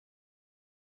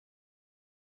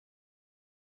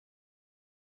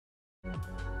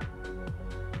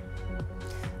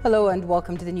Hello and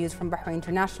welcome to the news from Bahrain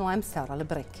International. I'm Sarah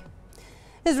Lebrik.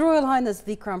 His Royal Highness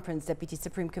the Crown Prince, Deputy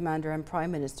Supreme Commander and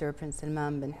Prime Minister Prince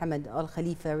Salman bin Hamad Al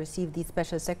Khalifa received the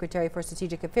Special Secretary for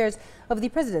Strategic Affairs of the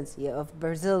Presidency of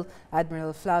Brazil,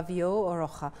 Admiral Flavio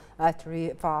Rocha, at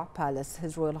Rifa Palace.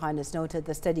 His Royal Highness noted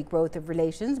the steady growth of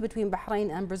relations between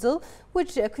Bahrain and Brazil,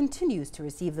 which continues to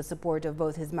receive the support of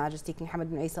both His Majesty King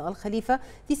Hamad bin Isa Al Khalifa,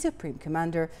 the Supreme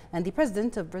Commander, and the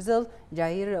President of Brazil,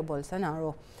 Jair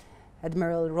Bolsonaro.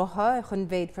 Admiral Rocha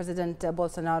conveyed President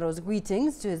Bolsonaro's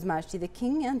greetings to His Majesty the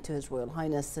King and to His Royal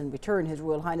Highness. In return, His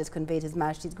Royal Highness conveyed His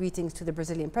Majesty's greetings to the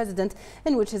Brazilian President,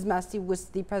 in which His Majesty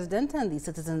wished the President and the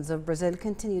citizens of Brazil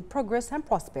continued progress and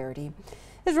prosperity.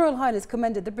 His Royal Highness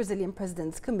commended the Brazilian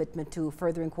President's commitment to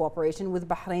furthering cooperation with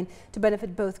Bahrain to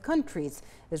benefit both countries.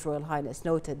 His Royal Highness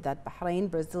noted that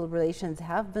Bahrain-Brazil relations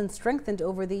have been strengthened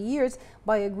over the years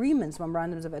by agreements,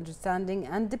 memorandums of understanding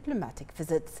and diplomatic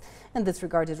visits. In this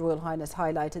regard, His Royal Highness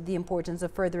highlighted the importance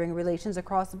of furthering relations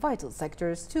across vital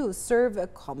sectors to serve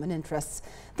common interests.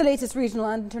 The latest regional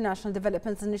and international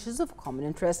developments and issues of common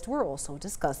interest were also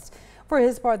discussed. For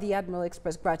his part, the Admiral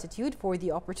expressed gratitude for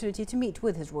the opportunity to meet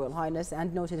with His Royal Highness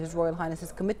and noted His Royal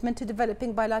Highness's commitment to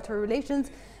developing bilateral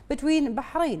relations between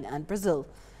Bahrain and Brazil.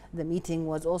 The meeting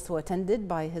was also attended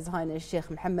by His Highness Sheikh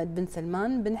Mohammed bin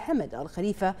Salman bin Hamad Al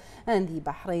Khalifa and the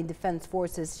Bahrain Defense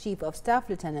Forces Chief of Staff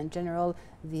Lieutenant General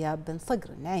Ziad bin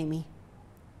Sagr Naimi.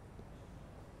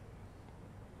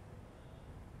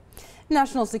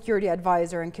 National Security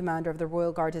Advisor and Commander of the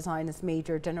Royal Guard, His Highness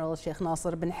Major General Sheikh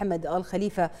Nasser bin Hamad Al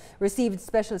Khalifa, received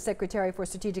Special Secretary for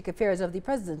Strategic Affairs of the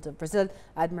President of Brazil,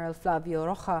 Admiral Flavio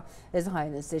Rocha. His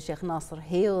Highness Sheikh Nasser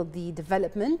hailed the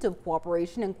development of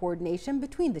cooperation and coordination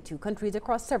between the two countries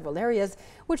across several areas,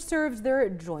 which serves their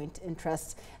joint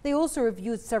interests. They also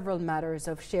reviewed several matters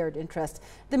of shared interest.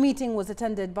 The meeting was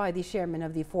attended by the Chairman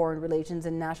of the Foreign Relations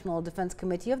and National Defense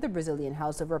Committee of the Brazilian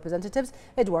House of Representatives,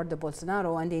 Eduardo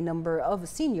Bolsonaro, and a number of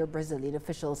senior Brazilian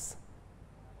officials.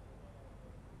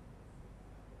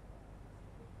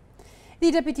 The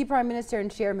Deputy Prime Minister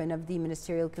and Chairman of the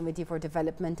Ministerial Committee for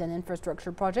Development and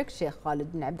Infrastructure Projects, Sheikh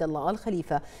Khalid bin Abdullah Al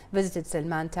Khalifa, visited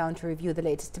Salman Town to review the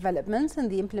latest developments in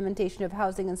the implementation of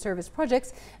housing and service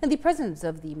projects in the presence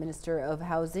of the Minister of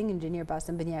Housing, Engineer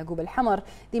Bassem bin Yaqub Al Hamar,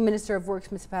 the Minister of Works,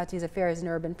 Municipalities Affairs and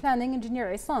Urban Planning, Engineer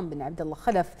Isam bin Abdullah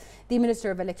Khalaf, the Minister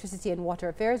of Electricity and Water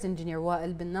Affairs, Engineer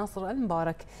Wael bin Nasser Al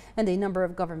Mubarak, and a number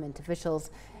of government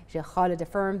officials. Sheikh Khalid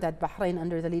affirmed that Bahrain,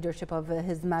 under the leadership of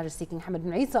His Majesty King Hamad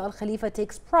bin Isa Al Khalifa,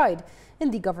 takes pride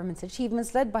in the government's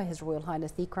achievements led by His Royal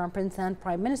Highness the Crown Prince and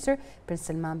Prime Minister Prince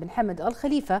Salman bin Hamad Al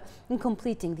Khalifa in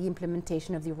completing the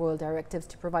implementation of the royal directives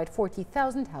to provide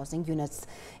 40,000 housing units.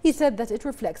 He said that it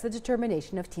reflects the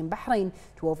determination of Team Bahrain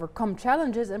to overcome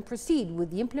challenges and proceed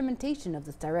with the implementation of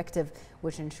this directive,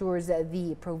 which ensures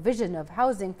the provision of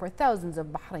housing for thousands of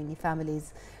Bahraini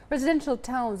families. Residential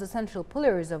towns, essential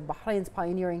pillars of Bahrain's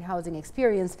pioneering housing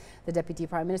experience. The Deputy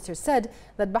Prime Minister said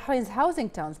that Bahrain's housing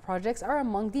towns projects are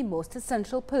among the most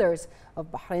essential pillars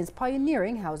of Bahrain's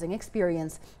pioneering housing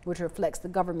experience, which reflects the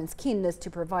government's keenness to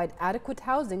provide adequate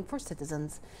housing for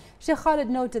citizens. Sheikh Khalid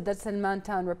noted that Salman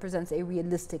Town represents a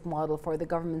realistic model for the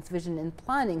government's vision in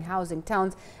planning housing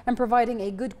towns and providing a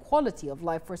good quality of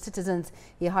life for citizens.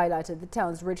 He highlighted the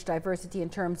town's rich diversity in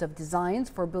terms of designs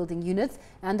for building units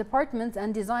and apartments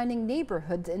and designing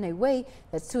neighborhoods in a way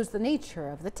that suits the nature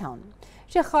of the town.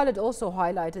 Sheikh Khalid also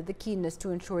highlighted the keenness to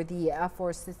ensure the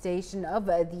afforestation of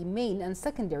the main and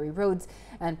secondary roads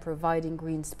and providing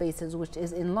green spaces, which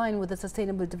is in line with the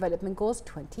Sustainable Development Goals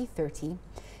 2030.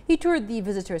 He toured the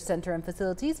visitor center and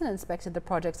facilities and inspected the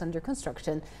projects under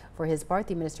construction. For his part,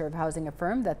 the Minister of Housing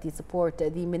affirmed that the support the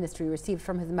ministry received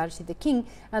from His Majesty the King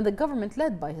and the government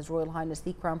led by His Royal Highness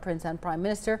the Crown Prince and Prime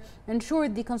Minister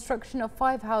ensured the construction of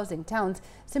 5 housing towns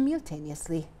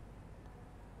simultaneously.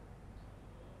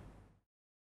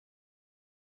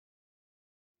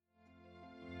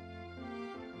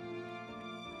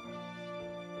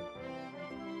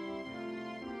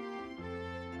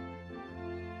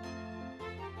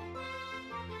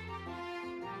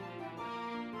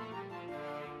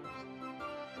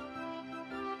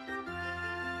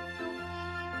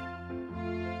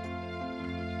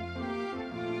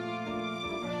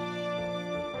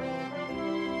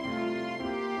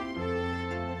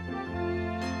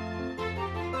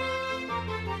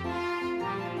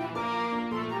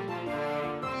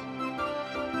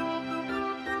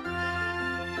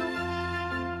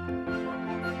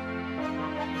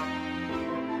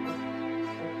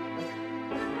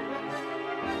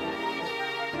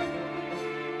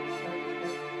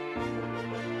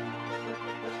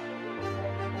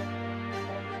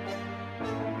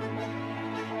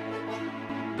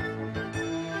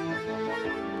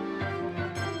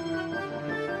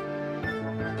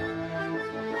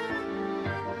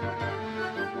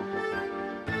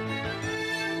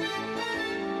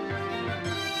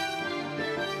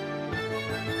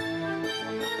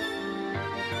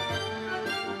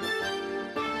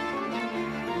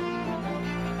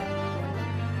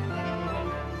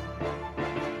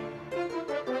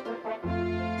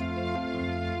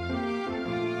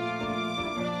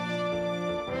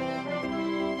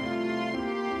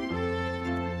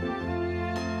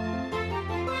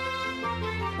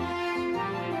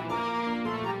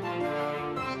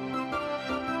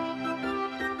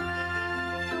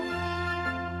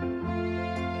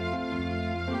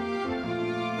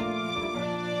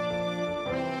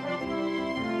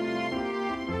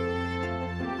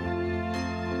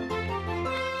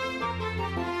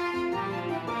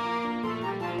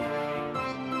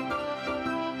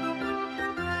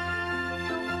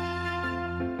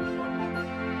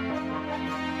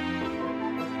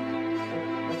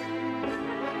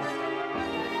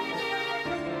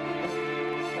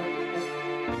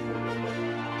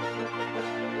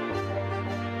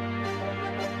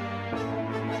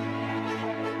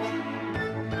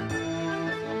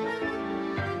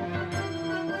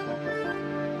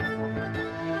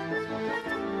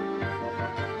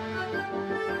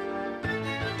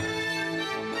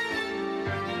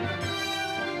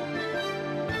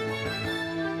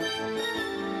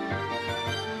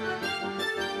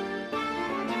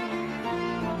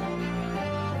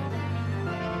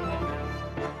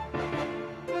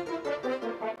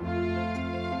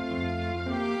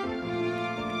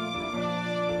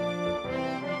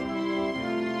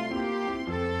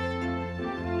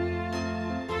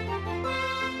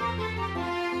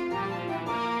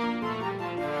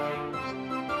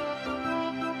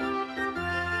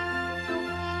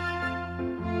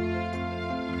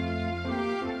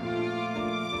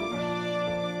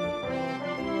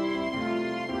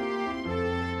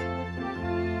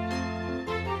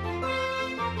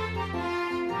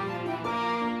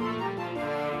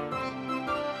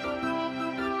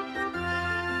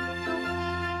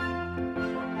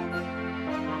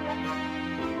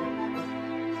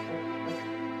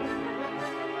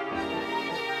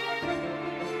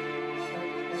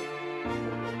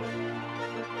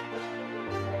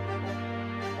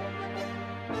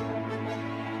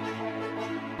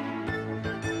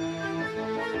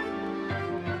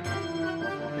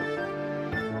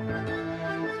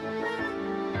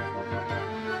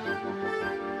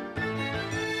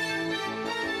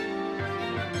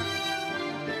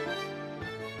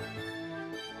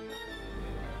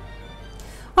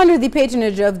 Under the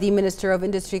patronage of the Minister of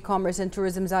Industry, Commerce and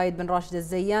Tourism, Zayed bin Rashid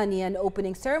Al-Zayani, an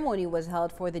opening ceremony was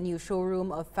held for the new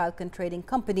showroom of Falcon Trading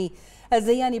Company.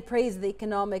 Al-Zayani praised the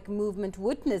economic movement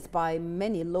witnessed by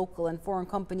many local and foreign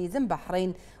companies in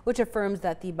Bahrain, which affirms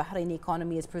that the Bahraini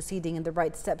economy is proceeding in the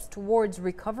right steps towards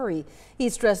recovery. He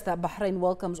stressed that Bahrain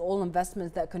welcomes all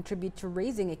investments that contribute to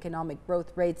raising economic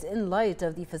growth rates in light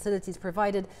of the facilities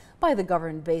provided by the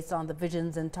government based on the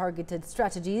visions and targeted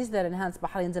strategies that enhance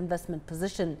Bahrain's investment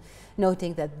position,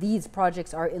 noting that these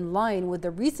projects are in line with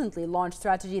the recently launched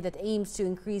strategy that aims to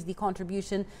increase the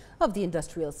contribution of the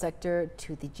industrial sector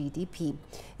to the GDP.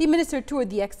 The minister toured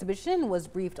the exhibition and was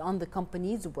briefed on the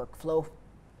company's workflow.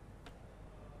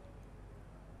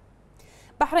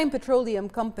 Bahrain Petroleum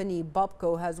Company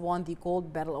BOPCO has won the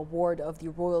Gold Medal Award of the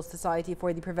Royal Society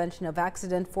for the Prevention of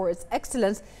Accident for its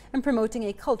excellence in promoting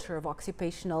a culture of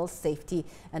occupational safety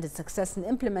and its success in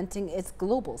implementing its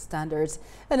global standards.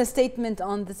 In a statement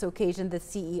on this occasion, the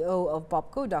CEO of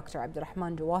BOPCO, Dr.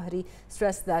 Abdurrahman Jawahri,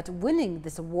 stressed that winning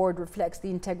this award reflects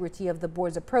the integrity of the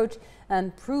board's approach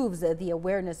and proves the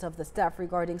awareness of the staff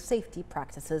regarding safety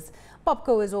practices.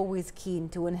 BOPCO is always keen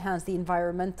to enhance the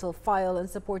environmental file and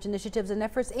support initiatives and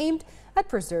efforts aimed at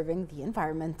preserving the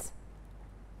environment.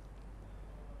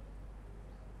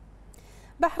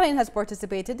 Bahrain has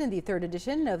participated in the third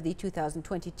edition of the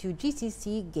 2022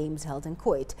 GCC Games held in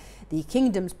Kuwait. The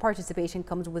kingdom's participation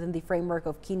comes within the framework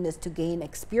of keenness to gain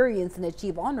experience and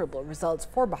achieve honorable results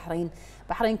for Bahrain.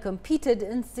 Bahrain competed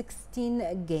in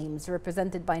 16 games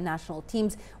represented by national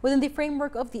teams within the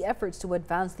framework of the efforts to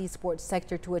advance the sports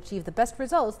sector to achieve the best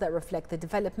results that reflect the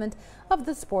development of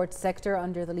the sports sector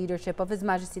under the leadership of His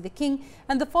Majesty the King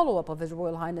and the follow-up of His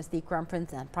Royal Highness the Crown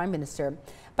Prince and Prime Minister.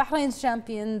 Bahrain's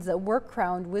champions were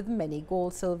crowned with many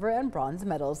gold, silver and bronze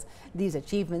medals. These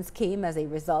achievements came as a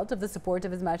result of the support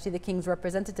of His Majesty the King's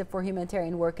representative for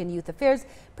humanitarian work and youth affairs,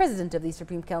 President of the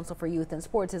Supreme Council for Youth and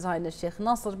Sports, His Highness Sheikh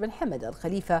Nasser bin Hamad Al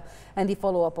Khalifa, and the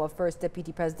follow-up of First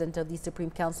Deputy President of the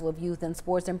Supreme Council of Youth and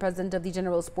Sports and President of the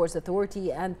General Sports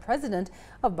Authority and President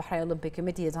of Bahrain Olympic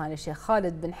Committee, His Highness Sheikh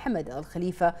Khalid bin Hamad Al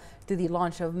Khalifa, through the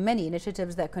launch of many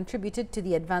initiatives that contributed to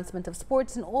the advancement of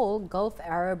sports in all Gulf,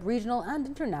 Arab, regional and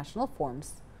international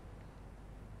forums.